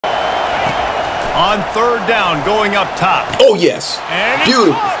On third down, going up top. Oh, yes. And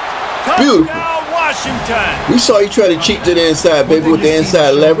beautiful. Beautiful. Washington. We saw you try to cheat to the inside, baby, with the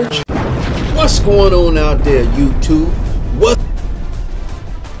inside leverage. What's going on out there, YouTube? What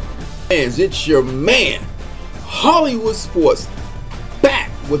fans? It's your man, Hollywood Sports,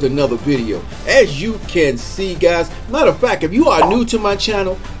 back with another video. As you can see, guys, matter of fact, if you are new to my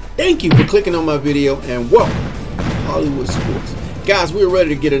channel, thank you for clicking on my video and welcome to Hollywood Sports. Guys, we're ready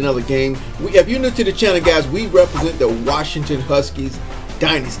to get another game. If you're new to the channel, guys, we represent the Washington Huskies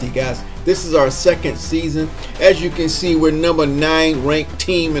dynasty, guys. This is our second season. As you can see, we're number 9 ranked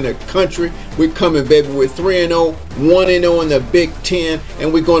team in the country. We're coming, baby. We're 3-0, 1-0 in the Big Ten,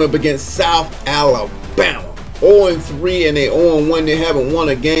 and we're going up against South Alabama. 0-3 and they 0-1. They haven't won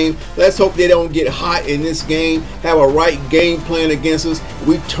a game. Let's hope they don't get hot in this game. Have a right game plan against us.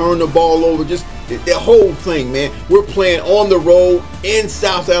 We turn the ball over. Just the whole thing, man. We're playing on the road in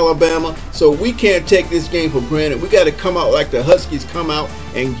South Alabama, so we can't take this game for granted. We got to come out like the Huskies come out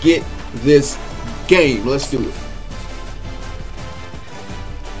and get this game. Let's do it.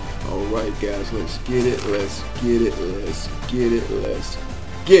 All right, guys, let's get it. Let's get it. Let's get it. Let's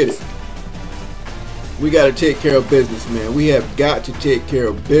get it. We got to take care of business, man. We have got to take care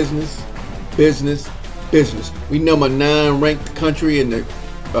of business, business, business. We number 9 ranked country in the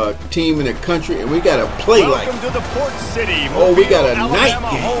team in the country, and we got to play like. Welcome to the Port City. Oh, we got a night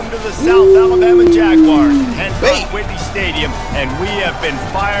game. Home to the South Alabama Jaguars, at Whitney Stadium, and we have been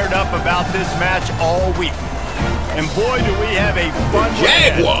fired up about this match all week. And boy, do we have a fun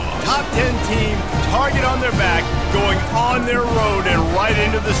Jaguars. Top 10 team, target on their back, going on their road and right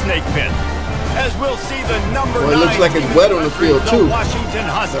into the snake pit. As we'll see the number 9 it looks like it's wet on the field too. Washington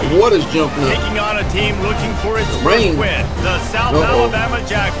Huskies. The water's jumping up. Taking on a team looking for its rain. first win, the South Alabama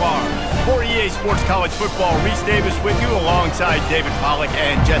Jaguars. For EA Sports College Football, Reese Davis with you alongside David Pollack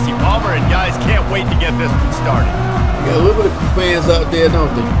and Jesse Palmer. And guys, can't wait to get this one started. We got a little bit of fans out there, don't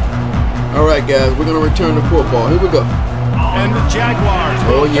they? All right, guys, we're going to return to football. Here we go. And the Jaguars.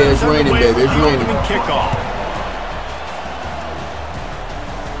 Oh, yeah, it's raining, baby. It's raining. Kickoff.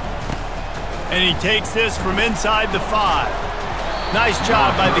 And he takes this from inside the 5. Nice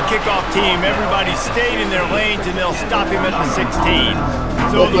job by the kickoff team. Everybody stayed in their lanes, and they'll stop him at the 16.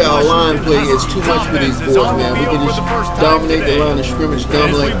 So hopefully our line play is too much for these boys, man. We can just dominate the line of scrimmage,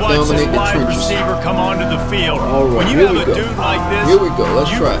 dominate the trenches. Receiver come onto the field. All right, when you have a dude like this, here we go. Let's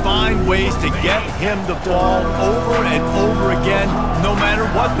try. You find ways to get him the ball over and over again, no matter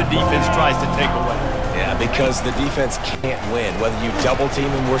what the defense tries to take away. Yeah, because the defense can't win. Whether you double team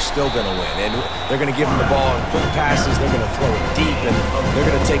him, we're still going to win. And they're going to give him the ball in quick passes. They're going to throw it deep, and they're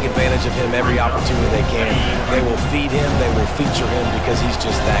going to take advantage of him every opportunity they can. They will feed him. They will feature him because he's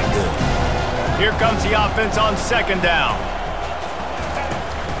just that good. Here comes the offense on second down.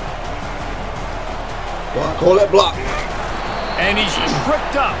 Block, hold that block. And he's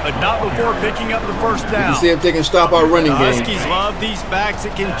tripped up, but not before picking up the first down. You see if they can stop our running game. The Huskies love these backs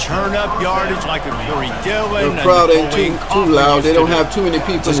that can churn up yardage like a Corey Dillon. The crowd ain't too loud. They don't have too many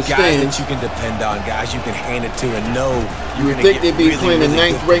people in the stands. Guys that you can depend on, guys you can hand it to and know. You would think they'd be playing the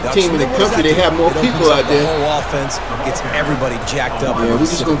 9th ranked team in the country. They have more people out there. The whole offense gets everybody jacked up. Yeah, we're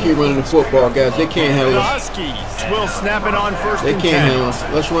just going to keep running the football, guys. They can't handle us. The Huskies will snap it on first and 10. They can't handle us.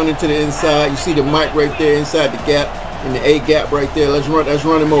 Let's run into the inside. You see the mic right there inside the gap. In the A gap right there. Let's run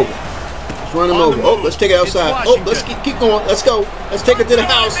him over. Let's run him over. Oh, let's take it outside. Oh, let's keep going. Let's go. Let's take it to the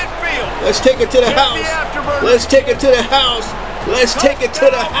house. Let's take it to the house. Let's take it to the house. Let's take it to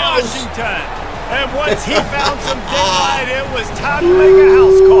the house. And once he found some daylight, it was time to make a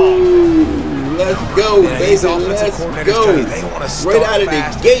house call. Let's go, baby. Let's go. Right out of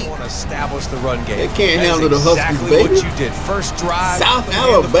the gate. They want to establish the run game. They can't handle the Huskies, exactly baby. What you did. First drive. South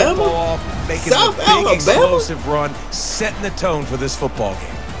Alabama. Making South a big Alabama. Explosive run, setting the tone for this football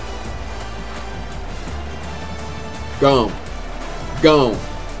game. Gone. Gone.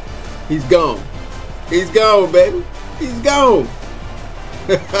 He's gone. He's gone, baby. He's gone.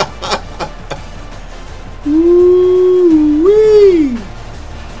 Woo-wee.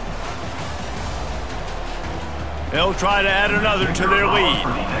 They'll try to add another to their lead.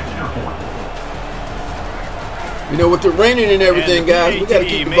 You know, with the raining and everything, guys, we got to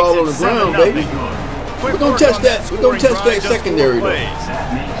keep the ball on the ground, baby. We're going to test that. We're going to test that secondary, though.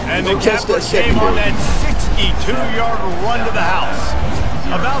 And the Capitals came on that 62-yard run to the house.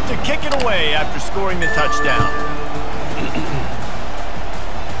 About to kick it away after scoring the touchdown.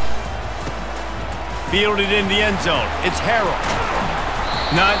 Fielded in the end zone. It's Harrell.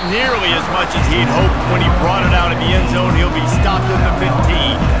 Not nearly as much as he'd hoped when he brought it out of the end zone. He'll be stopped at the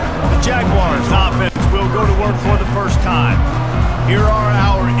 15. The Jaguars offense will go to work for the first time. Here are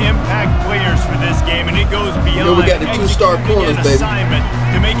our impact players for this game, and it goes beyond we got the two-star corners, baby. Assignment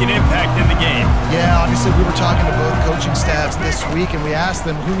to make an impact in the game. Yeah, obviously we were talking to both coaching staffs this week, and we asked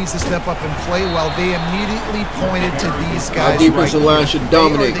them who needs to step up and play well. They immediately pointed to these guys. Our defensive line should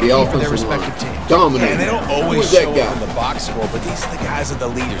dominate the offensive line. Dominate. And they don't always show up in the box score, but these are the guys that are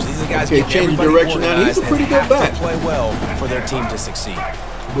the leaders. These are the guys that get everybody direction now. He's a pretty good back. Play well for their team to succeed.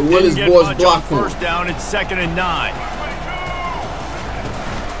 But what is boys block for? First down, it's 2nd and 9.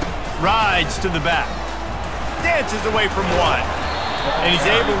 Rides to the back. Dances away from one. And he's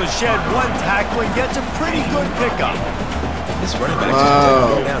able to shed one tackle and gets a pretty good pickup. This running back just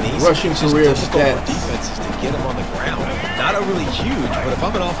doesn't go down easy. Rushing career stats. Defenses to get him on the ground. Not overly huge, but if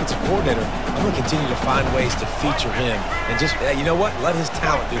I'm an offensive coordinator, I'm going to continue to find ways to feature him. And just, you know what? Let his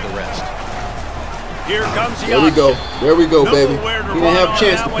talent do the rest. Here comes the There we go. There we go, baby. He didn't have a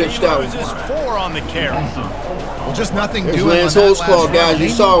chance to pitch that one. 4 on the carry. Well, just nothing There's doing Lance Holtzclaw, guys. You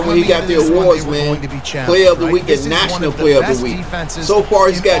saw him when he got the awards, man. Player of the week and National Player of the Week. So far,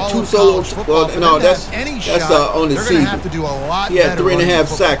 he's got 2 solos. Well, no, that's on the season. He had 3.5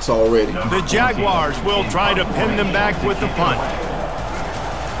 sacks already. The Jaguars will try to pin them back with the punt.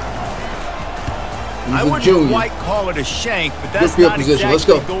 I wouldn't quite call it a shank, but that's not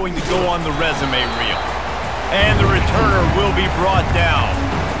exactly going to go on the resume reel. And the returner will be brought down.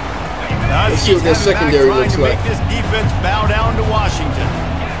 Let's see what their secondary looks like. Make this defense bow down to Washington.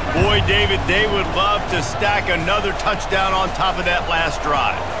 Boy, David, they would love to stack another touchdown on top of that last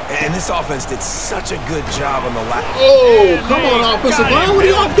drive. And this offense did such a good job on the last. Oh, come on, offensive line. What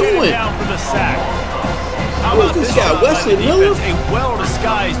are y'all doing? Down for the sack. How about this guy, Wesley Miller? A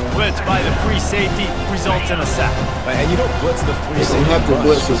well-disguised blitz by the free safety results in a sack. And you don't blitz the free safety. They don't have to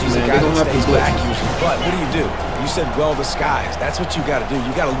blitz us, man. They don't have to blitz. But what do? You said well-disguised. That's what you got to do. You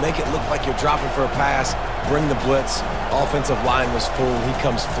got to make it look like you're dropping for a pass, bring the blitz. Offensive line was full. He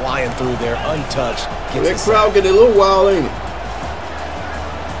comes flying through there, untouched. That crowd get a little wild, ain't it?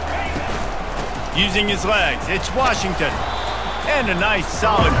 Using his legs, it's Washington. And a nice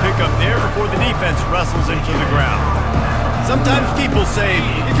solid pickup there before the defense wrestles him to the ground. Sometimes people say,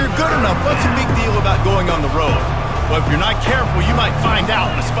 if you're good enough, what's a big deal about going on the road? Well, if you're not careful, you might find out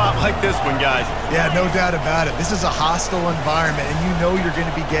in a spot like this one, guys. Yeah, no doubt about it. This is a hostile environment, and you know you're going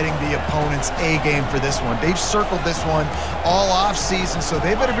to be getting the opponent's A-game for this one. They've circled this one all off-season, so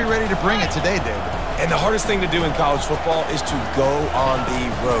they better be ready to bring it today, David. And the hardest thing to do in college football is to go on the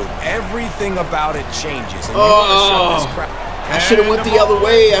road. Everything about it changes. And I should have went the other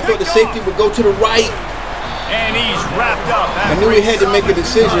way. I thought the safety would go to the right. And he's wrapped up. I knew he had to make a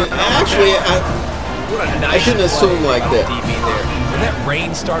decision. Actually, I shouldn't assume like that. When that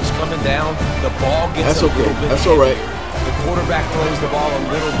rain starts coming down, the ball gets a little bit all right. The quarterback throws the ball a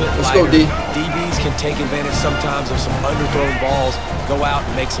little bit Let's lighter. go, D. DBs can take advantage sometimes of some underthrown balls, go out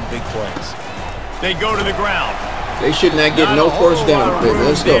and make some big plays. They go to the ground. They should not get no first down, baby.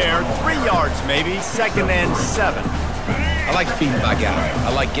 Let's go. 3 yards maybe, 2nd and 7. I like feeding my guy.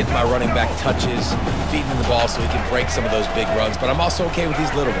 I like getting my running back touches, feeding him the ball so he can break some of those big runs. But I'm also okay with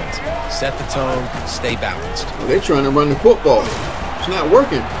these little ones. Set the tone, stay balanced. Well, they're trying to run the football. It's not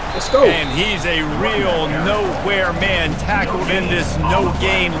working. Let's go. And he's a real nowhere man tackled in this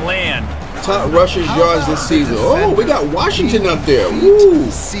no-gain land. Top rushers yards this season. Oh, we got Washington up there. Woo.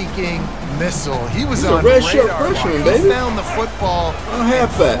 Seeking missile. He was He's on a red shirt freshman, baby. He found the football.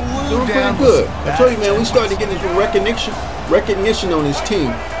 Halfback. Doing pretty good. I told you, man, we started getting some recognition on his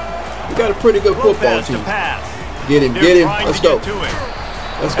team. We got a pretty good football team. Get him. Let's go.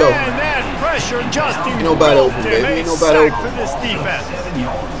 Let's go. And that pressure just ain't nobody open, baby. Ain't nobody open. For this defense.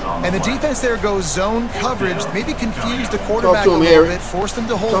 And the defense there goes zone coverage, maybe confused the quarterback a little bit, forced him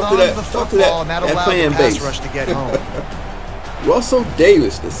to hold on to the football, and that allowed the pass rush to get home. Russell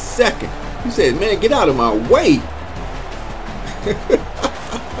Davis, the second. He said, man, get out of my way.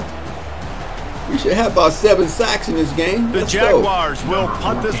 We should have about 7 sacks in this game. The Jaguars will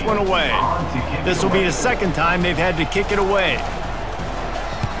punt this one away. This will be the second time they've had to kick it away.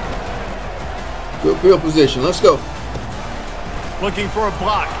 Good field position. Let's go. Looking for a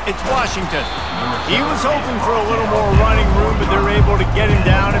block. It's Washington. He was hoping for a little more running room, but they're able to get him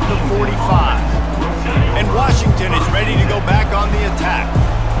down at the 45. And Washington is ready to go back on the attack.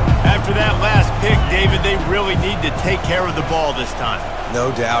 After that last pick, David, they really need to take care of the ball this time. No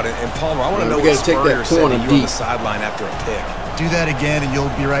doubt. And Palmer, I want to know what Spurrier said to you on the sideline after a pick. Do that again, and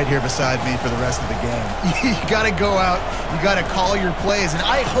you'll be right here beside me for the rest of the game. You got to go out. You got to call your plays. And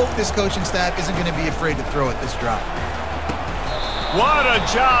I hope this coaching staff isn't going to be afraid to throw at this drop. What a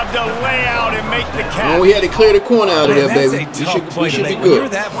job to lay out and make the catch. Oh, we had to clear the corner out of there, baby. That's a tough play to make. When you're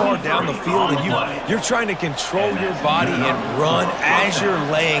that far down the field and you're trying to control your body and run as you're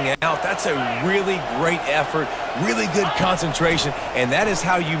laying out, that's a really great effort, really good concentration, and that is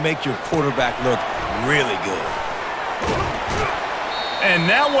how you make your quarterback look really good. And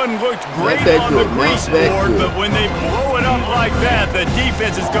that one looked great on the grease board, but when they blow it up like that, the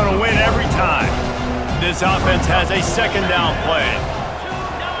defense is going to win every time. This offense has a second down play.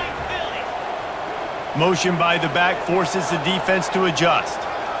 Motion by the back forces the defense to adjust.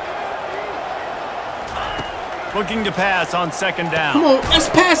 Looking to pass on second down. Come on, let's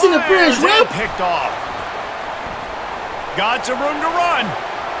pass interference, ref. Picked off. Got some room to run.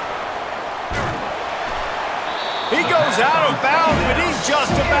 He goes out of bounds, but he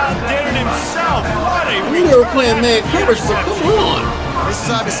just about did it himself. What a We were playing man coverage, but come on. This is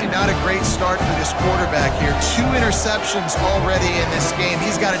obviously not a great start for this quarterback here. 2 interceptions already in this game.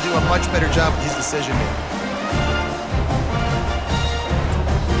 He's got to do a much better job with his decision making.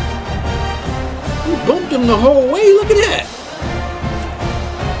 We bumped him the whole way. Look at that.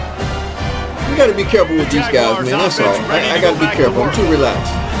 We got to be careful with these guys, man. That's all. I got to be careful. I'm too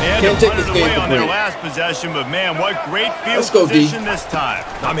relaxed. Can't take this game for granted. Last possession, but man, what great field position this time.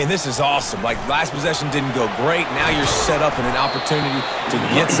 I mean, this is awesome. Like, last possession didn't go great. Now you're set up in an opportunity to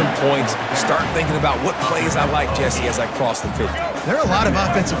get some points. Start thinking about what plays I like, Jesse, as I cross the 50. There are a lot of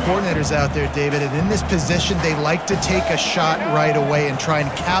offensive coordinators out there, David, and in this position, they like to take a shot right away and try and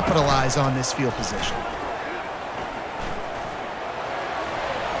capitalize on this field position.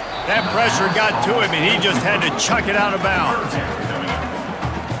 That pressure got to him, and he just had to chuck it out of bounds.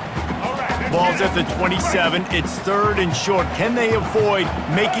 Ball's at the 27. It's 3rd and short. Can they avoid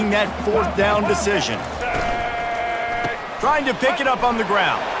making that 4th down decision? Trying to pick it up on the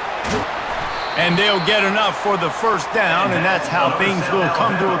ground. And they'll get enough for the 1st down, and that's how things will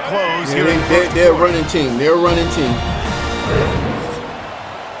come to a close here. They're a running team. They're a running team.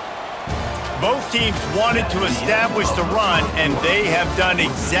 Both teams wanted to establish the run, and they have done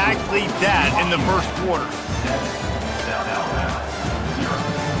exactly that in the 1st quarter.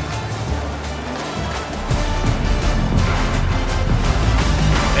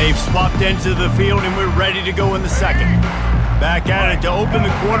 They've swapped into the field, and we're ready to go in the 2nd. Back at it to open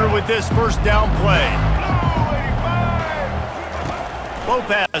the quarter with this 1st down play.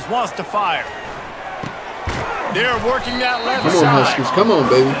 Lopez wants to fire. They're working that left side. Come on, Huskies. Come on,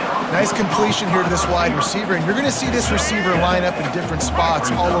 baby. Nice completion here to this wide receiver, and you're going to see this receiver line up in different spots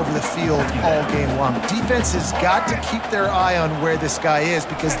all over the field all game long. Defense has got to keep their eye on where this guy is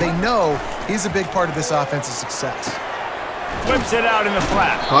because they know he's a big part of this offense's success. Flips it out in the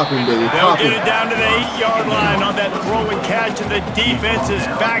flat. Popping, baby. They'll get it down to the 8-yard line on that throw and catch, and the defense is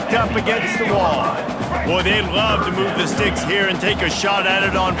backed up against the wall. Boy, they'd love to move the sticks here and take a shot at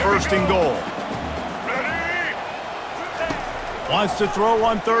it on 1st and goal. Wants to throw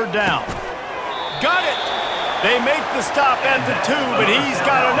on 3rd down. Got it! They make the stop at the 2, but he's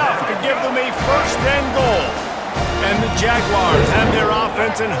got enough to give them a 1st and goal. And the Jaguars have their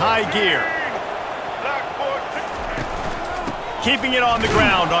offense in high gear. Keeping it on the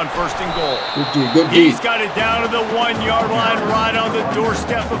ground on 1st and goal. Good He's got it down to the 1-yard line right on the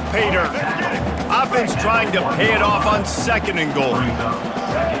doorstep of Pater. Offense trying to pay it off on 2nd and goal.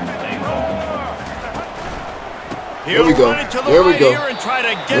 There we go. There we go. And try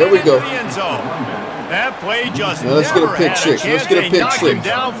to get it into the end zone. That play just let's get a pick 6. Let's get a pick 6. Him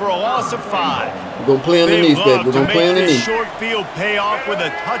down for a loss of 5. We're going to play underneath, baby. We're going to play underneath. Short field pay off with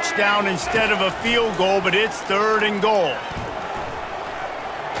a touchdown instead of a field goal, but it's 3rd and goal.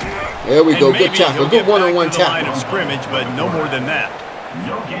 There we go. Good tackle. Good one-on-one tackle. Line of scrimmage, but no more than that.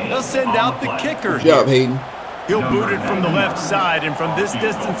 They'll send out the kicker. Good job, Hayden. He'll boot it from the left side, and from this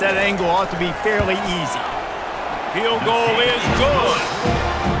distance, that angle ought to be fairly easy. Field goal is good.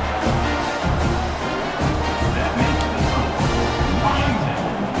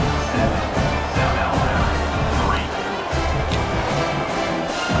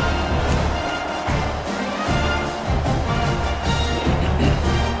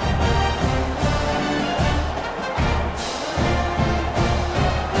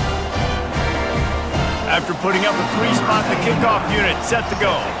 After putting up a 3-spot, the kickoff unit set to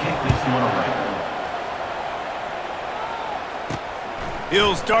go.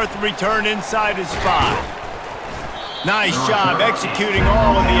 He'll start the return inside his 5. Nice job executing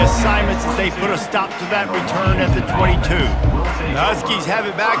all of the assignments as they put a stop to that return at the 22. The Huskies have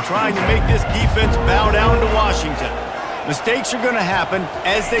it back, trying to make this defense bow down to Washington. Mistakes are going to happen,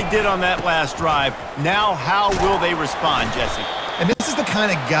 as they did on that last drive. Now, how will they respond, Jesse? And this is the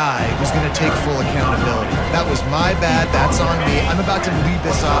kind of guy who's going to take full accountability. That was my bad. That's on me. I'm about to lead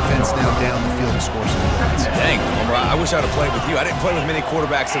this offense now down the field and score some points. Dang, Homer, I wish I'd have played with you. I didn't play with many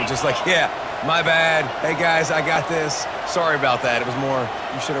quarterbacks that were just like, yeah, my bad. Hey, guys, I got this. Sorry about that. It was more,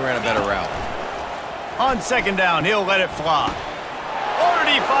 you should have ran a better route. On second down, he'll let it fly. Or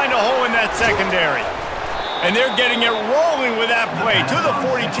did he find a hole in that secondary? And they're getting it rolling with that play to the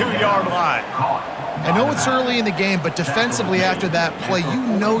 42-yard line. I know it's early in the game, but defensively after that play, you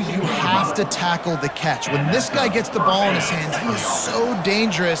know you have to tackle the catch. When this guy gets the ball in his hands, he is so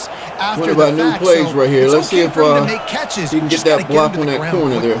dangerous after the fact. New plays right here. Let's see if he can get that block on that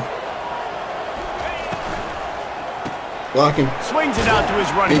corner there. Blocking. Swings it out to his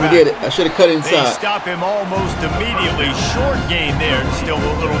running back. Didn't get it. I should have cut inside. They stop him almost immediately. Short gain there. Still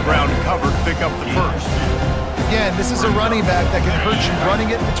a little ground covered. Pick up the first. Again, this is a running back that can hurt you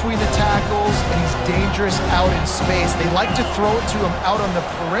running it between the tackles, and he's dangerous out in space. They like to throw it to him out on the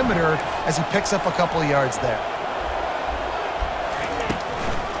perimeter as he picks up a couple of yards there.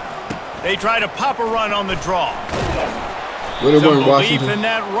 They try to pop a run on the draw. Some belief in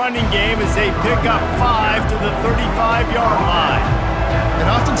that running game as they pick up 5 to the 35-yard line. And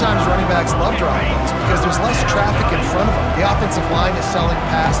oftentimes running backs love drawing plays because there's less traffic in front of them. The offensive line is selling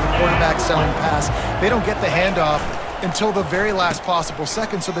pass, the quarterback's selling pass. They don't get the handoff until the very last possible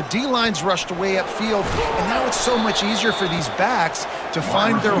second. So the D-line's rushed away upfield, and now it's so much easier for these backs to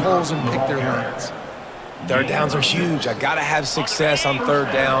find their holes and pick their lanes. Third downs are huge. I got to have success on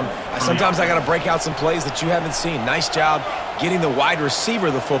third down. Sometimes I got to break out some plays that you haven't seen. Nice job getting the wide receiver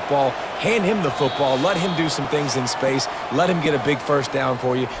the football. Hand him the football. Let him do some things in space. Let him get a big first down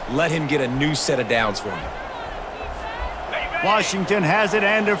for you. Let him get a new set of downs for you. Washington has it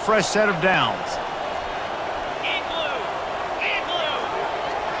and a fresh set of downs.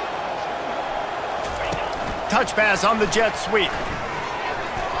 Touch pass on the jet sweep.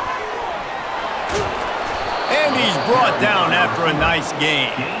 And he's brought down after a nice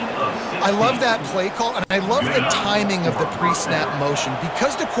gain. I love that play call, and I love the timing of the pre-snap motion.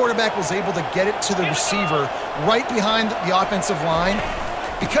 Because the quarterback was able to get it to the receiver right behind the offensive line,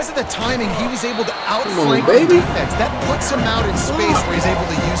 because of the timing, he was able to outflank the defense. That puts him out in space where he's able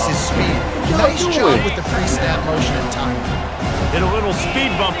to use his speed. Nice job with the pre-snap motion and timing. Hit a little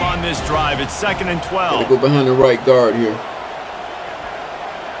speed bump on this drive. It's 2nd and 12. Go behind the right guard here.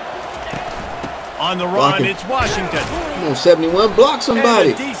 On the run, it's Washington. Come on, 71, block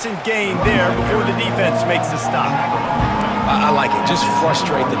somebody. And a decent gain there before the defense makes the stop. I like it. Just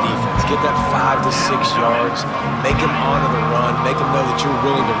frustrate the defense. Get that 5 to 6 yards. Make them honor the run. Make them know that you're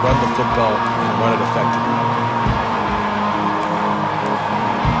willing to run the football and run it effectively.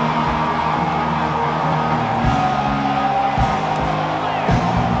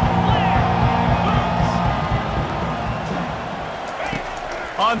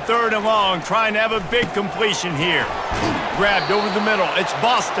 On 3rd and long, trying to have a big completion here. Grabbed over the middle. It's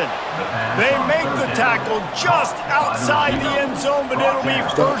Boston. They make the tackle just outside the end zone, but it'll be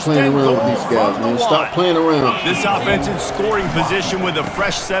first and goal from the 1. Stop playing around. This offense in scoring position with a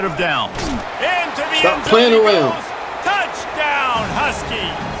fresh set of downs. Into the Stop end zone playing around. Touchdown,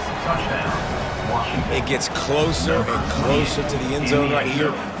 Huskies. It gets closer and closer to the end zone right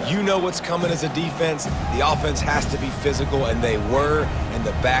here. You know what's coming as a defense. The offense has to be physical, and they were, and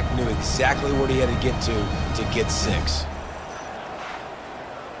the back knew exactly where he had to get 6.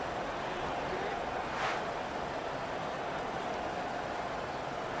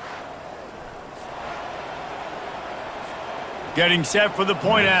 Getting set for the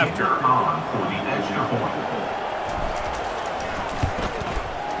point after.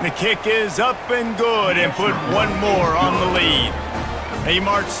 The kick is up and good and put one more on the lead. They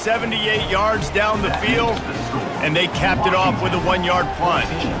marched 78 yards down the field, and they capped it off with a 1-yard plunge.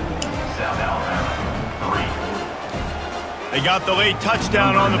 They got the late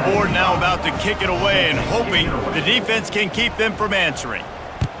touchdown on the board, now about to kick it away and hoping the defense can keep them from answering.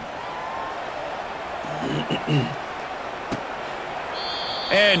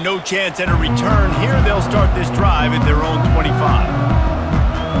 And no chance at a return here. They'll start this drive at their own 25.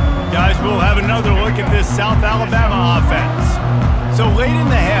 Guys, we'll have another look at this South Alabama offense. So late in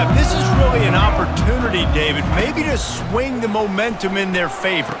the half, this is really an opportunity, David, maybe to swing the momentum in their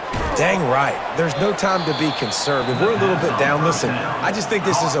favor. Dang right. There's no time to be conservative. We're a little bit down. Listen, I just think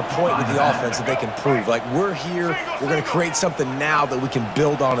this is a point with the offense that they can prove. Like, we're here, we're going to create something now that we can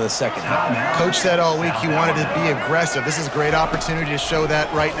build on in the second half. Coach said all week he wanted to be aggressive. This is a great opportunity to show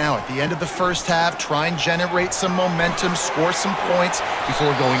that right now. At the end of the first half, try and generate some momentum, score some points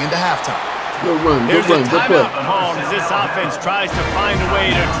before going into halftime. Good run, There's good run, a good play. timeout called as this offense tries to find a way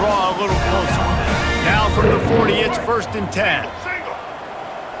to draw a little closer. Now from the 40, it's 1st and 10.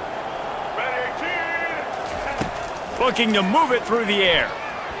 Looking to move it through the air.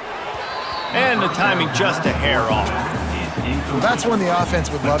 And the timing just a hair off. Well, that's one the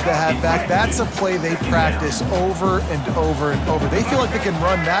offense would love to have back. That's a play they practice over and over and over. They feel like they can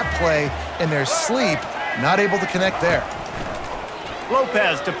run that play in their sleep, not able to connect there.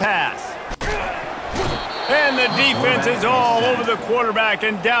 Lopez to pass. And the defense is all over the quarterback,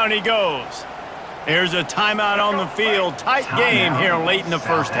 and down he goes. Here's a timeout on the field. Tight game here late in the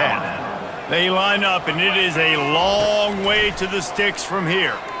first half. They line up, and it is a long way to the sticks from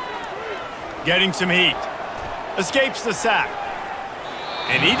here. Getting some heat. Escapes the sack.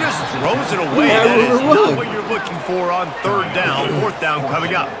 And he just throws it away. That is not what you're looking for on third down. Fourth down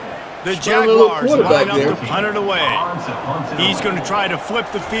coming up. The Jaguars line up to punt it away. He's going to try to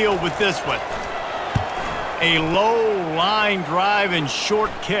flip the field with this one. A low line drive and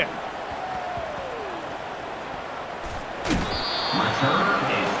short kick.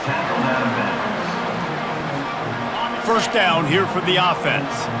 First down here for the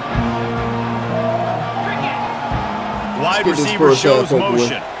offense. Wide receiver shows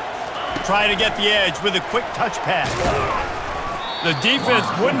motion. Trying to get the edge with a quick touch pass. The defense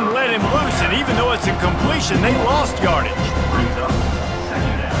wouldn't let him loose, and even though it's a completion, they lost yardage.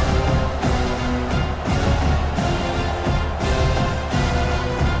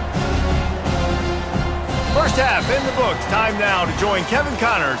 First half in the books. Time now to join Kevin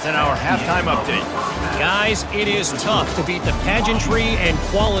Connors in our halftime update. Guys, it is tough to beat the pageantry and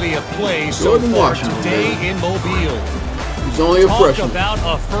quality of play so far today in Mobile. He's only a freshman. Talk about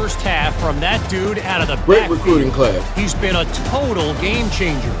a first half from that dude out of the Great recruiting class. He's been a total game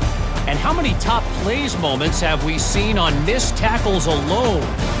changer. And how many top plays moments have we seen on missed tackles alone?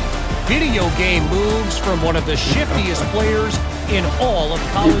 Video game moves from one of the shiftiest players in all of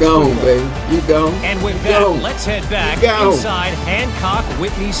college football. You gone, baby. You gone. And with that, let's head back inside Hancock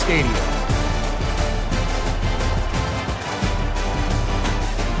Whitney Stadium.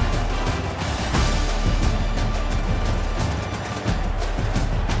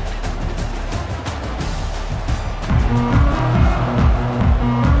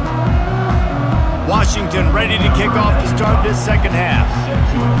 Washington ready to kick off to start this second half.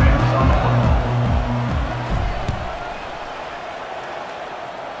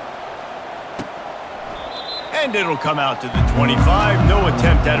 And it'll come out to the 25. No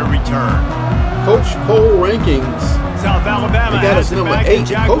attempt at a return. Coach poll rankings. South Alabama they got us number 8.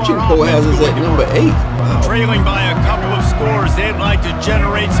 Coaching poll has us at number 8. Wow. Trailing by a couple of scores, they'd like to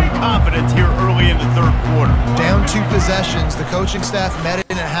generate some confidence here early in the third quarter. Down 2 possessions. The coaching staff met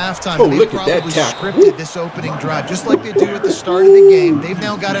in at halftime. Oh, they look at that probably tackle. scripted this opening drive, just like they do at the start of the game. They've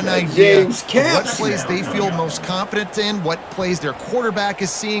now got an idea of what plays they feel most confident in, what plays their quarterback is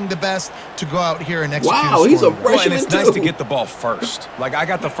seeing the best to go out here and execute. Wow, he's a freshman, and it's nice to get the ball first. Like, I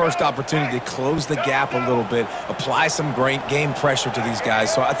got the first opportunity to close the gap a little bit, apply some great game pressure to these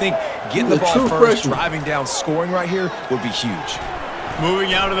guys. So I think getting the ball first, driving down, scoring right here would be huge.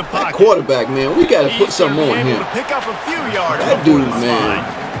 Moving out of the pocket. That quarterback, man, we got to put something on him. To pick up a few yards. That dude, man,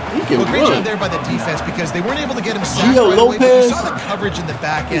 he can great run. job there by the defense because they weren't able to get him sacked Gio right away, but Lopez, you saw the coverage in the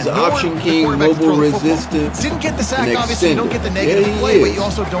back end. he's an option king, mobile resistance. Didn't get the sack, obviously. You don't get the negative play, but you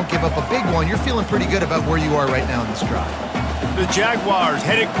also don't give up a big one. You're feeling pretty good about where you are right now in this drive. The Jaguars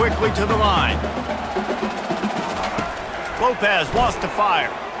headed quickly to the line. Lopez wants to fire.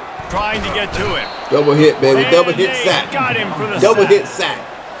 Trying to get to him. Double hit, baby. Double hit sack. Got him for the double sack. hit sack.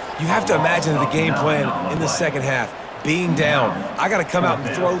 You have to imagine the game plan in the second half. Being down, I got to come out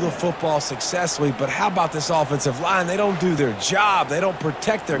and throw the football successfully, but how about this offensive line? They don't do their job. They don't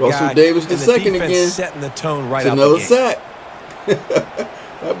protect their guy. Davis the second defense again. Setting the tone right it's out another the gate. sack.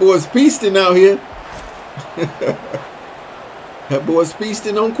 That boy's feasting out here. That boy's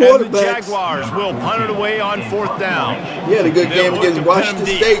feasting on quarterbacks. And the Jaguars will punt it away on fourth down. He had a good game against Washington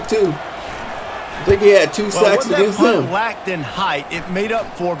State, too. I think he had 2 sacks against them. What lacked in height, it made up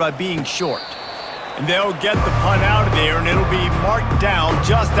for by being short. And they'll get the punt out of there, and it'll be marked down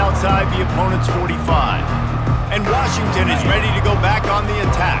just outside the opponent's 45. And Washington is ready to go back on the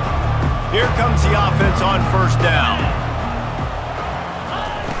attack. Here comes the offense on first down.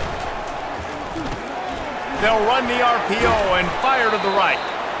 They'll run the RPO and fire to the right.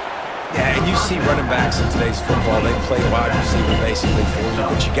 Yeah, and you see running backs in today's football, they play wide receiver basically for you,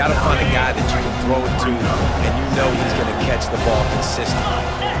 but you got to find a guy that you can throw it to, and you know he's going to catch the ball consistently.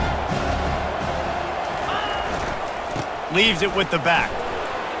 Leaves it with the back.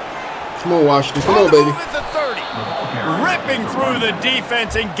 Come on, Washington. Come on, baby. At the 30. Ripping through the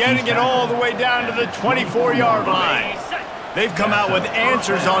defense and getting it all the way down to the 24-yard line. They've come out with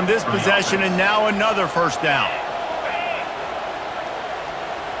answers on this possession, and now another first down.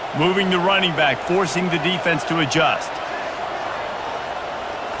 Moving the running back, forcing the defense to adjust.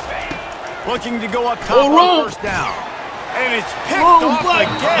 Looking to go up top on first down. And it's picked off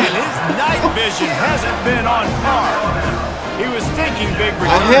again. His night vision hasn't been on par. He was thinking big return.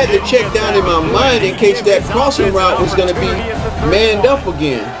 I had to check down in my mind in case that crossing route was going to be manned up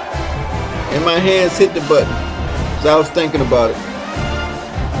again. And my hands hit the button. So I was thinking about it.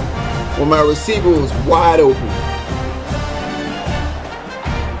 When my receiver was wide open.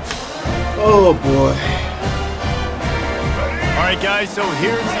 Oh boy. All right, guys, so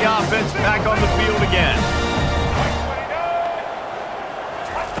here's the offense back on the field again.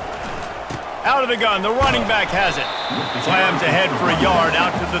 Out of the gun, the running back has it. Slams ahead for a yard out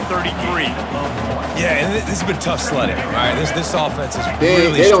to the 33. Yeah, and this has been tough sledding, right? This offense is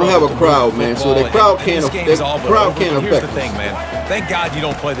They don't have a crowd, man, so the crowd can't affect. Here's the thing, man. Thank God you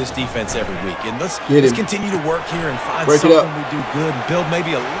don't play this defense every week. And let's continue to work here and find something we do good and build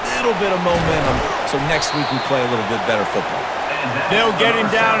maybe a little bit of momentum so next week we play a little bit better football. They'll get him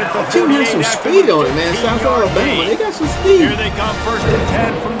down at the 48. Team has some speed on it, man. South Alabama, they got some speed. Here they come, 1st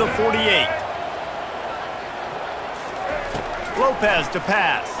and 10 from the 48. Lopez to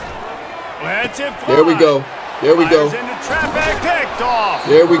pass. Let's it fly. There we go. There we go. Into traffic, picked off.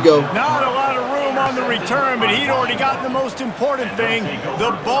 There we go. Not a lot of room on the return, but he'd already gotten the most important thing,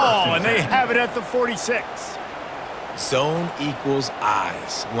 the ball, and they have it at the 46. Zone equals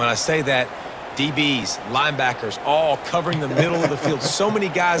eyes. When I say that, DBs, linebackers, all covering the middle of the field. So many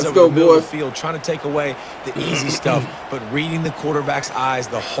guys over the middle of the field trying to take away the easy stuff, but reading the quarterback's eyes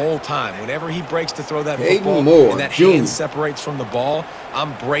the whole time. Whenever he breaks to throw that football and that hand separates from the ball,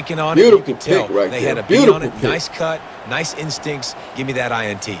 I'm breaking on it. You can tell they had a beat on it. Nice cut, nice instincts. Give me that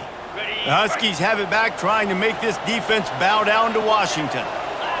INT. The Huskies have it back, trying to make this defense bow down to Washington.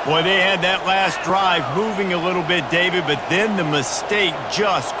 Boy, they had that last drive moving a little bit, David, but then the mistake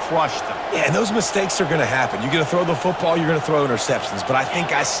just crushed them. Yeah, and those mistakes are going to happen. You're going to throw the football, you're going to throw interceptions. But I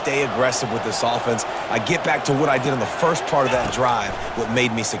think I stay aggressive with this offense. I get back to what I did in the first part of that drive, what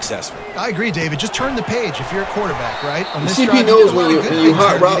made me successful. I agree, David. Just turn the page if you're a quarterback, right? On this CP knows when you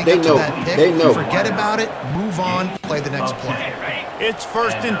hot route, they know. They know. Forget about it, move on, play the next play. It's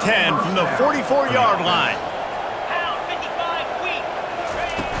 1st and 10 from the 44-yard line.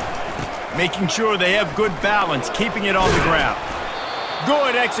 Making sure they have good balance, keeping it on the ground.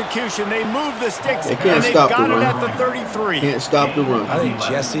 Good execution. They move the sticks, and they've got it at the 33. Can't stop the run. I think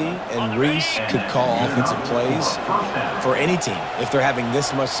Jesse and Reese could call offensive plays for any team if they're having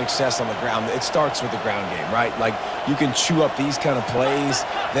this much success on the ground. It starts with the ground game, right? Like, you can chew up these kind of plays,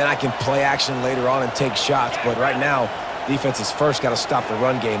 then I can play action later on and take shots. But right now, defense has first got to stop the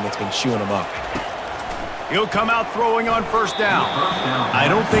run game that's been chewing them up. He'll come out throwing on 1st down. I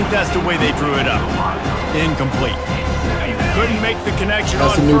don't think that's the way they drew it up. Incomplete. Couldn't make the connection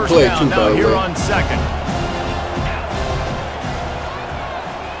on 1st down. Now here on 2nd.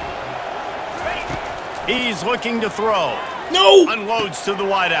 He's looking to throw. No! Unloads to the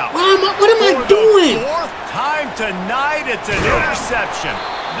wideout. What am I doing? 4th time tonight, it's an interception.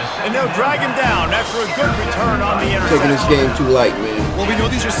 And they'll drag him down after a good return on the interception. Taking this game too light, man. Well, we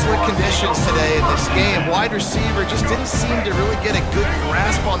know these are slick conditions today in this game. Wide receiver just didn't seem to really get a good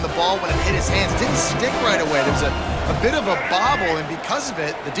grasp on the ball when it hit his hands. It didn't stick right away. There was a bit of a bobble, and because of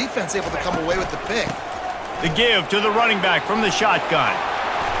it, the defense able to come away with the pick. The give to the running back from the shotgun.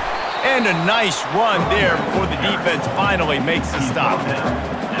 And a nice run there before the defense finally makes the stop.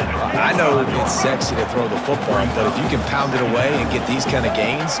 I know it's sexy to throw the football, but if you can pound it away and get these kind of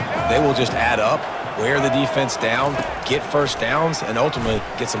gains, they will just add up, wear the defense down, get 1st downs, and ultimately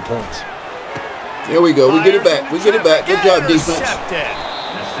get some points. There we go. We get it back. We get it back. Good job, defense.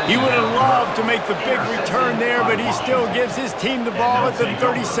 He would have loved to make the big return there, but he still gives his team the ball at the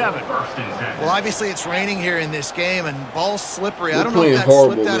 37. Well, obviously it's raining here in this game, and ball's slippery. I don't know if that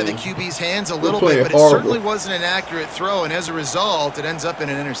slipped out of the QB's hands a little bit, but it certainly wasn't an accurate throw, and as a result, it ends up in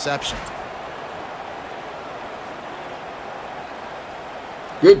an interception.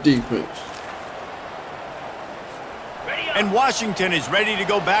 Good defense. And Washington is ready to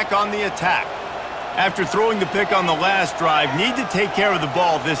go back on the attack. After throwing the pick on the last drive, need to take care of the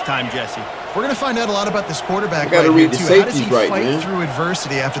ball this time, Jesse. We're going to find out a lot about this quarterback right here, too. How does he fight through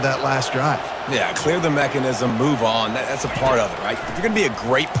adversity after that last drive? Yeah, clear the mechanism, move on. That's a part of it, right? If you're going to be a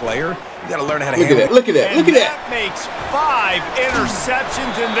great player, you got to learn how to handle it. Look at that. Look at that. That makes 5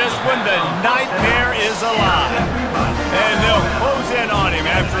 interceptions in this one. The nightmare is alive. And they'll close in on him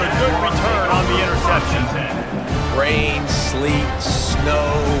after a good return on the interception. Rain, sleet,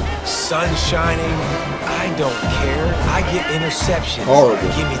 snow, sun shining, I don't care. I get interceptions. Horrible.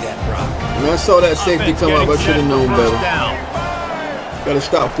 Give me that rock. When I saw that safety come up, I should have known better. Got to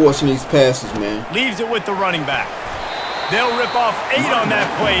stop forcing these passes, man. Leaves it with the running back. They'll rip off 8 on that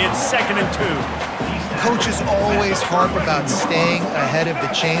play. It's 2nd and 2. Coaches always harp about staying ahead of the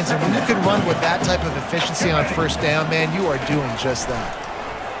chains, and when you can run with that type of efficiency on first down, man, you are doing just that.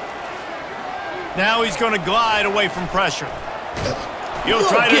 Now he's going to glide away from pressure. He'll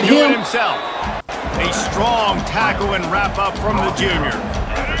try to do it himself. A strong tackle and wrap up from the junior.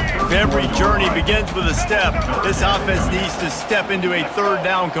 If every journey begins with a step, this offense needs to step into a 3rd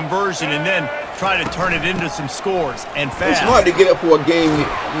down conversion and then try to turn it into some scores and fast. It's hard to get up for a game you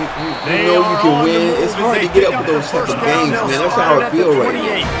know you can win. It's hard to get up for those type of games, man. That's how I feel right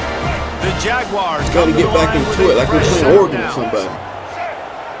now. The Jaguars got to get back into it like we're playing Oregon or somebody.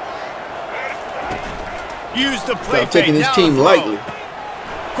 Use the play Stop taking this team lightly.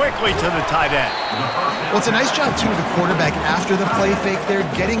 Quickly to the tight end. Well, it's a nice job, too, of the quarterback after the play fake there,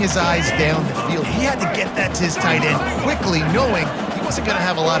 getting his eyes down the field. He had to get that to his tight end quickly, knowing he wasn't going to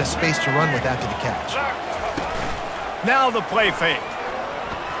have a lot of space to run with after the catch. Now the play fake.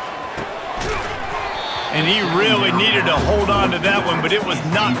 And he really needed to hold on to that one, but it was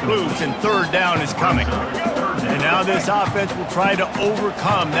not loose, and 3rd down is coming. And now this offense will try to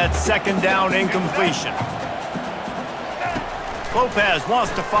overcome that 2nd down incompletion. Lopez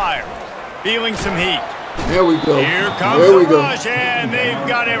wants to fire. Feeling some heat. There we go. Here comes the rush, and they've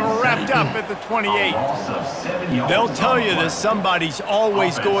got him wrapped up at the 28. They'll tell you that somebody's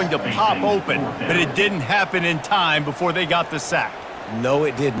always going to pop open, but it didn't happen in time before they got the sack. No,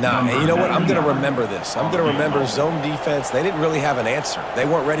 it did not. And you know what? I'm going to remember this. I'm going to remember zone defense. They didn't really have an answer. They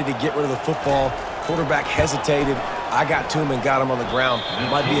weren't ready to get rid of the football. Quarterback hesitated. I got to him and got him on the ground.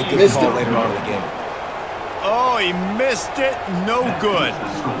 Might be a good call later on in the game. Oh, he missed it. No good.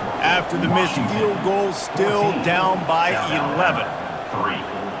 After the missed field goal, still down by 11.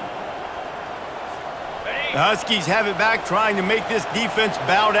 The Huskies have it back, trying to make this defense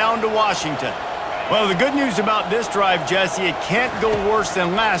bow down to Washington. Well, the good news about this drive, Jesse, it can't go worse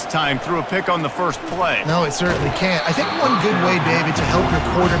than last time through a pick on the first play. No, it certainly can't. I think one good way, David, to help your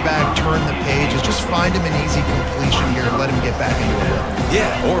quarterback turn the page is just find him an easy completion here and let him get back into a rhythm.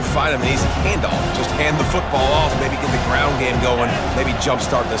 Yeah, or find him an easy handoff. Just hand the football off, maybe get the ground game going, maybe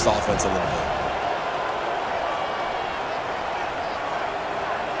jumpstart this offense a little bit.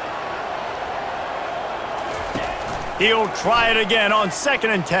 He'll try it again on 2nd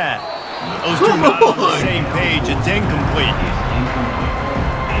and 10. Those two not on the same page. It's incomplete.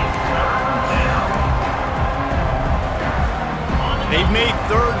 They've made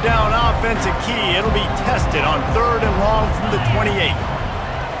 3rd down offense a key. It'll be tested on 3rd and long from the 28.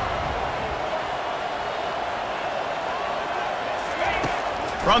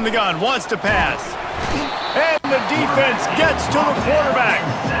 From the gun, wants to pass. And the defense gets to the quarterback.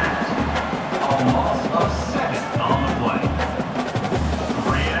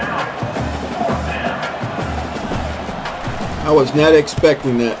 I was not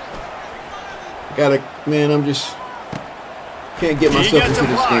expecting that. I'm just can't get myself into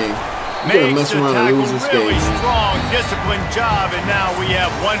this game. I'm gonna mess around and lose this game. Strong, disciplined job, and now we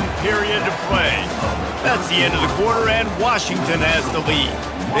have 1 period to play. That's the end of the quarter, and Washington has the lead.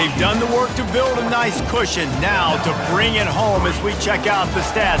 They've done the work to build a nice cushion. Now to bring it home as we check out the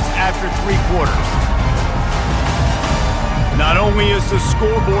stats after 3 quarters. Not only is the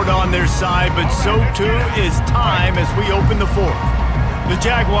scoreboard on their side, but so too is time as we open the 4th. The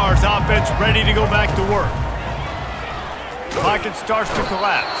Jaguars offense ready to go back to work. Pocket starts to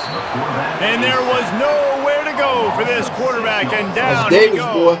collapse. And there was nowhere to go for this quarterback, and down he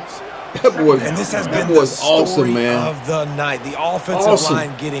goes. And this has been the story of the night. The offensive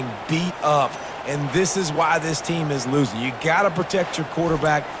line getting beat up, and this is why this team is losing. You got to protect your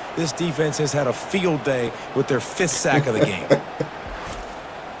quarterback. This defense has had a field day with their 5th sack of the game.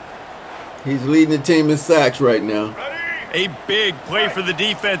 He's leading the team in sacks right now. A big play for the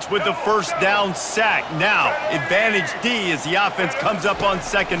defense with the 1st down sack. Now, advantage D as the offense comes up on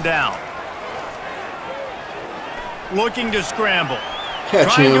 2nd down. Looking to scramble.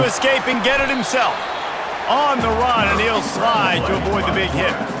 Trying to escape and get it himself. On the run, and he'll slide to avoid the big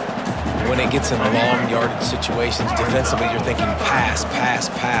hit. When it gets in long yardage situations, defensively, you're thinking pass, pass,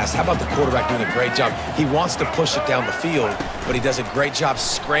 pass. How about the quarterback doing a great job? He wants to push it down the field, but he does a great job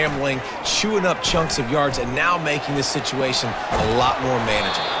scrambling, chewing up chunks of yards, and now making this situation a lot more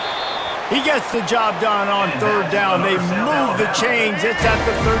manageable. He gets the job done on 3rd down. They move the chains. It's at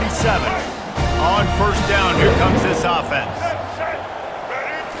the 37. On 1st down, here comes this offense.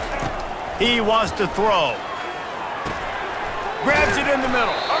 He wants to throw. Grabs it in the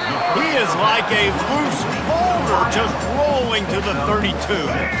middle. He is like a loose boulder just rolling to the 32.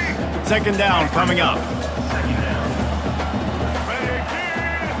 2nd down coming up.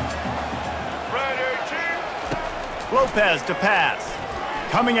 Lopez to pass.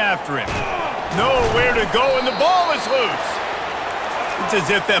 Coming after him. Nowhere to go, and the ball is loose. It's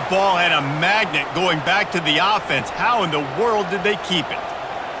as if that ball had a magnet going back to the offense. How in the world did they keep it?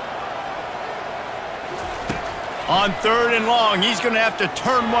 On 3rd and long, he's going to have to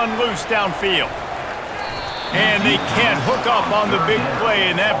turn one loose downfield. And they can't hook up on the big play,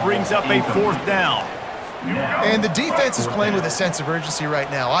 and that brings up a 4th down. And the defense is playing with a sense of urgency right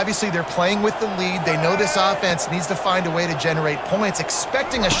now. Obviously, they're playing with the lead. They know this offense needs to find a way to generate points,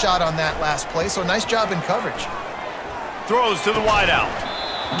 expecting a shot on that last play, so nice job in coverage. Throws to the wideout.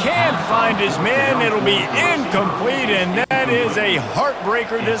 Can't find his man. It'll be incomplete, and that is a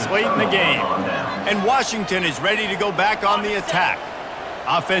heartbreaker this late in the game. And Washington is ready to go back on the attack.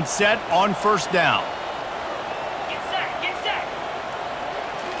 Offense set on 1st down.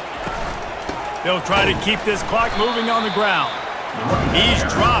 They'll try to keep this clock moving on the ground. He's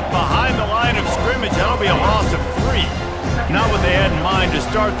dropped behind the line of scrimmage. That'll be a loss of 3. Not what they had in mind to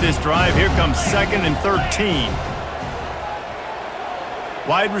start this drive. Here comes 2nd and 13.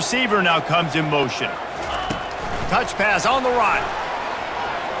 Wide receiver now comes in motion. Touch pass on the right.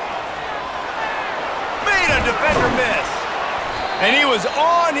 Made a defender miss. And he was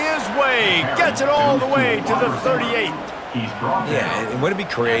on his way. Gets it all the way to the 38. Yeah, and way to be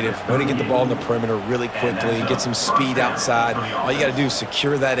creative, way to get the ball in the perimeter really quickly, get some speed outside. All you got to do is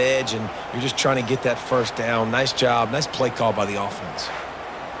secure that edge, and you're just trying to get that 1st down. Nice job, nice play call by the offense.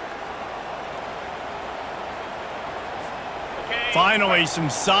 Finally, some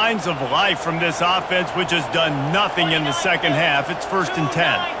signs of life from this offense, which has done nothing in the 2nd half. It's 1st and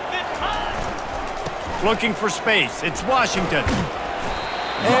 10. Looking for space. It's Washington.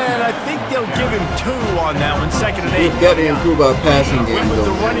 And I think they'll give him 2 on that one. 2nd and 8. We've got to improve our passing game, with though.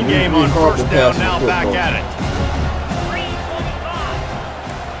 The running game on 1st down, now back at it.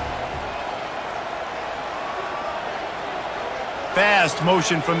 Fast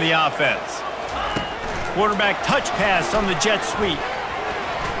motion from the offense. Quarterback touch pass on the jet sweep.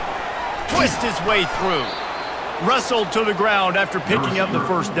 Twist his way through. Wrestled to the ground after picking up the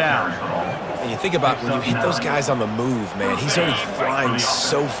 1st down. And you think about when you hit those guys on the move, man, he's already flying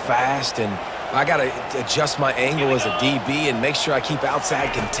so fast, and I got to adjust my angle as a DB and make sure I keep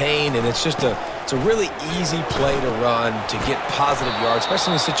outside contained, and it's a really easy play to run to get positive yards,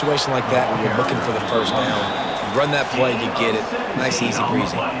 especially in a situation like that when you're looking for the 1st down. You run that play, you get it. Nice, easy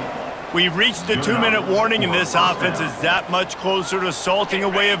breezy. We've reached the 2-minute warning, and this offense is that much closer to salting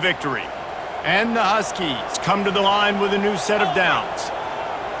away a victory. And the Huskies come to the line with a new set of downs.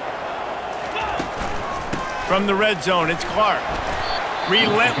 From the red zone, it's Clark.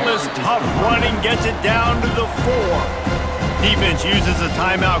 Relentless, tough running, gets it down to the 4. Defense uses a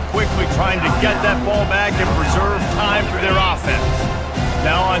timeout quickly, trying to get that ball back and preserve time for their offense.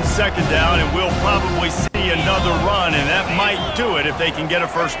 Now on 2nd down, and we'll probably see another run, and that might do it if they can get a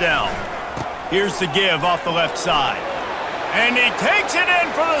 1st down. Here's the give off the left side. And he takes it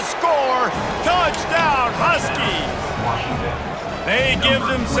in for the score. Touchdown, Huskies! They give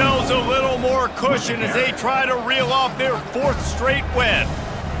themselves a little more cushion as they try to reel off their 4th straight win.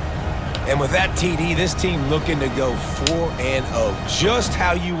 And with that TD, this team looking to go 4-0. Just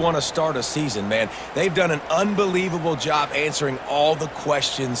how you want to start a season, man. They've done an unbelievable job answering all the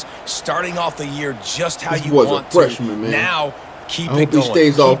questions, starting off the year just how you want to. Freshman, man. Now, keep I it hope going. He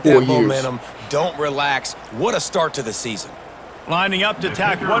stays all keep 4 that years. momentum. Don't relax. What a start to the season. Lining up to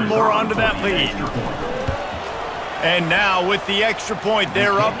tack one more onto that lead. And now with the extra point,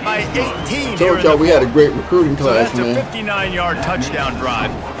 they're up by 18. Told y'all we had a great recruiting class, so that's man. a 59-yard touchdown drive.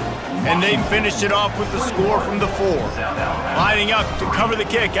 And they finished it off with the score from the 4. Lining up to cover the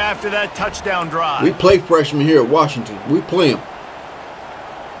kick after that touchdown drive. We play freshmen here at Washington. We play them.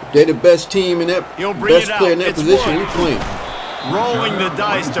 If they're the best team in that, best player in that position, we play them. Rolling the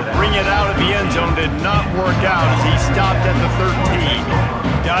dice to bring it out of the end zone did not work out as he stopped at the 13.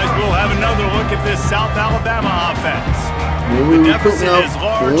 Guys, we'll have another look at this South Alabama offense. When we recruit now,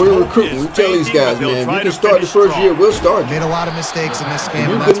 we tell these guys, man, if you can start the first year, we'll start. Made a lot of mistakes in this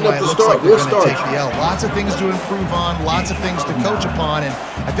game, and If that's you're why good it enough to looks start, like they're we'll going to take the L. Lots of things to improve on, lots of things to coach upon, and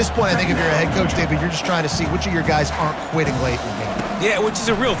at this point, I think if you're a head coach, David, you're just trying to see which of your guys aren't quitting late in the game. Yeah, which is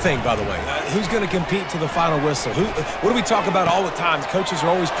a real thing, by the way. Who's going to compete to the final whistle? What do we talk about all the time? Coaches are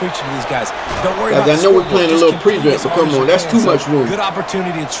always preaching to these guys. Don't worry about the I know we're playing a just little prevent, but come on, that's too much room. Good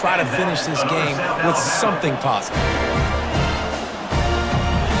opportunity to try to finish this game with something positive.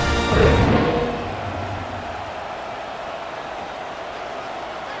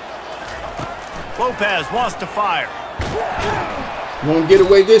 Lopez wants to fire. Won't get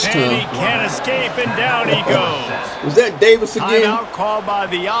away this And time. he can't escape, and down he goes. Was that Davis again? Timeout called by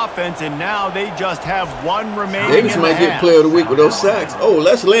the offense, and now they just have one remaining Davis in might the get half. player of the week with those sacks. Oh,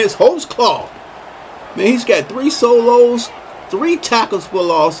 that's Lance Holtzclaw. Man, he's got 3 solos, 3 tackles for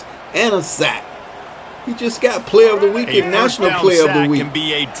loss, and a sack. He just got player of the week A and national first down player of the sack week. can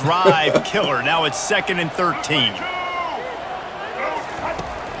be a drive killer. Now it's 2nd and 13.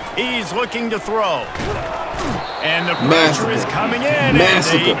 He's looking to throw. And the pressure is coming in, and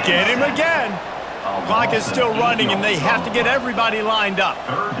they get him again. Clock is still running, and they have to get everybody lined up.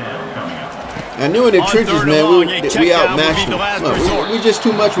 I knew in the trenches, man, we outmatched them. Look, we just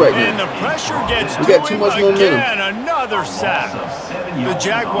too much right And now. the pressure gets We got too much momentum. again. Another sack. The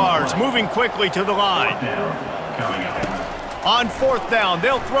Jaguars moving quickly to the line. On 4th down,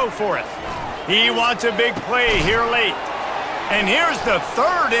 they'll throw for it. He wants a big play here late. And here's the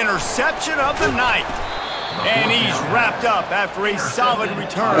 3rd interception of the night. And he's wrapped up after a solid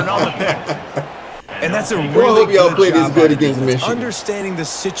return on the pick. And that's a Well, I really hope y'all good played this job good by the against defense. Michigan. Understanding the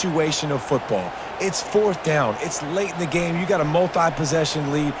situation of football. It's 4th down. It's late in the game. You got a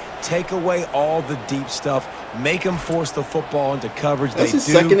multi-possession lead. Take away all the deep stuff. Make them force the football into coverage. That's they his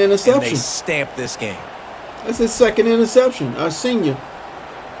do, second interception. And they stamp this game. That's his 2nd interception, our senior.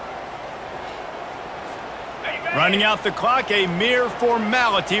 Running out the clock, a mere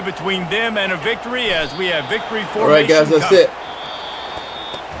formality between them and a victory as we have victory formation. All right, guys, that's covered. it.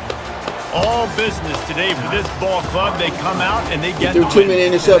 All business today for this ball club. They come out and they get Threw the too win. many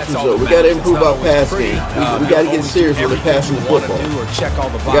interceptions, though. We got to improve our pass game. We got to get serious with the passing the football.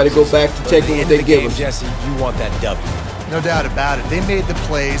 We got to go back to taking what they give us. Jesse, you want that W. No doubt about it. They made the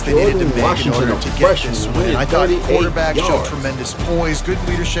plays they needed to make in Washington, order a to get freshman, this winning win. I thought 38 quarterback showed yards. tremendous poise, good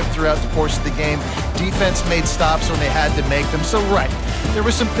leadership throughout the course of the game. Defense made stops when they had to make them. So, right, there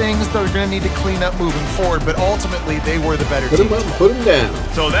were some things that are going to need to clean up moving forward, but ultimately they were the better Put team. him up, put him down.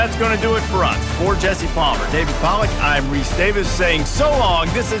 So that's going to do it for us. For Jesse Palmer, David Pollack, I'm Reese Davis saying so long.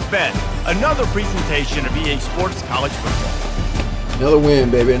 This has been another presentation of EA Sports College Football. Another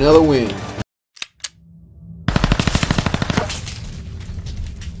win, baby, another win.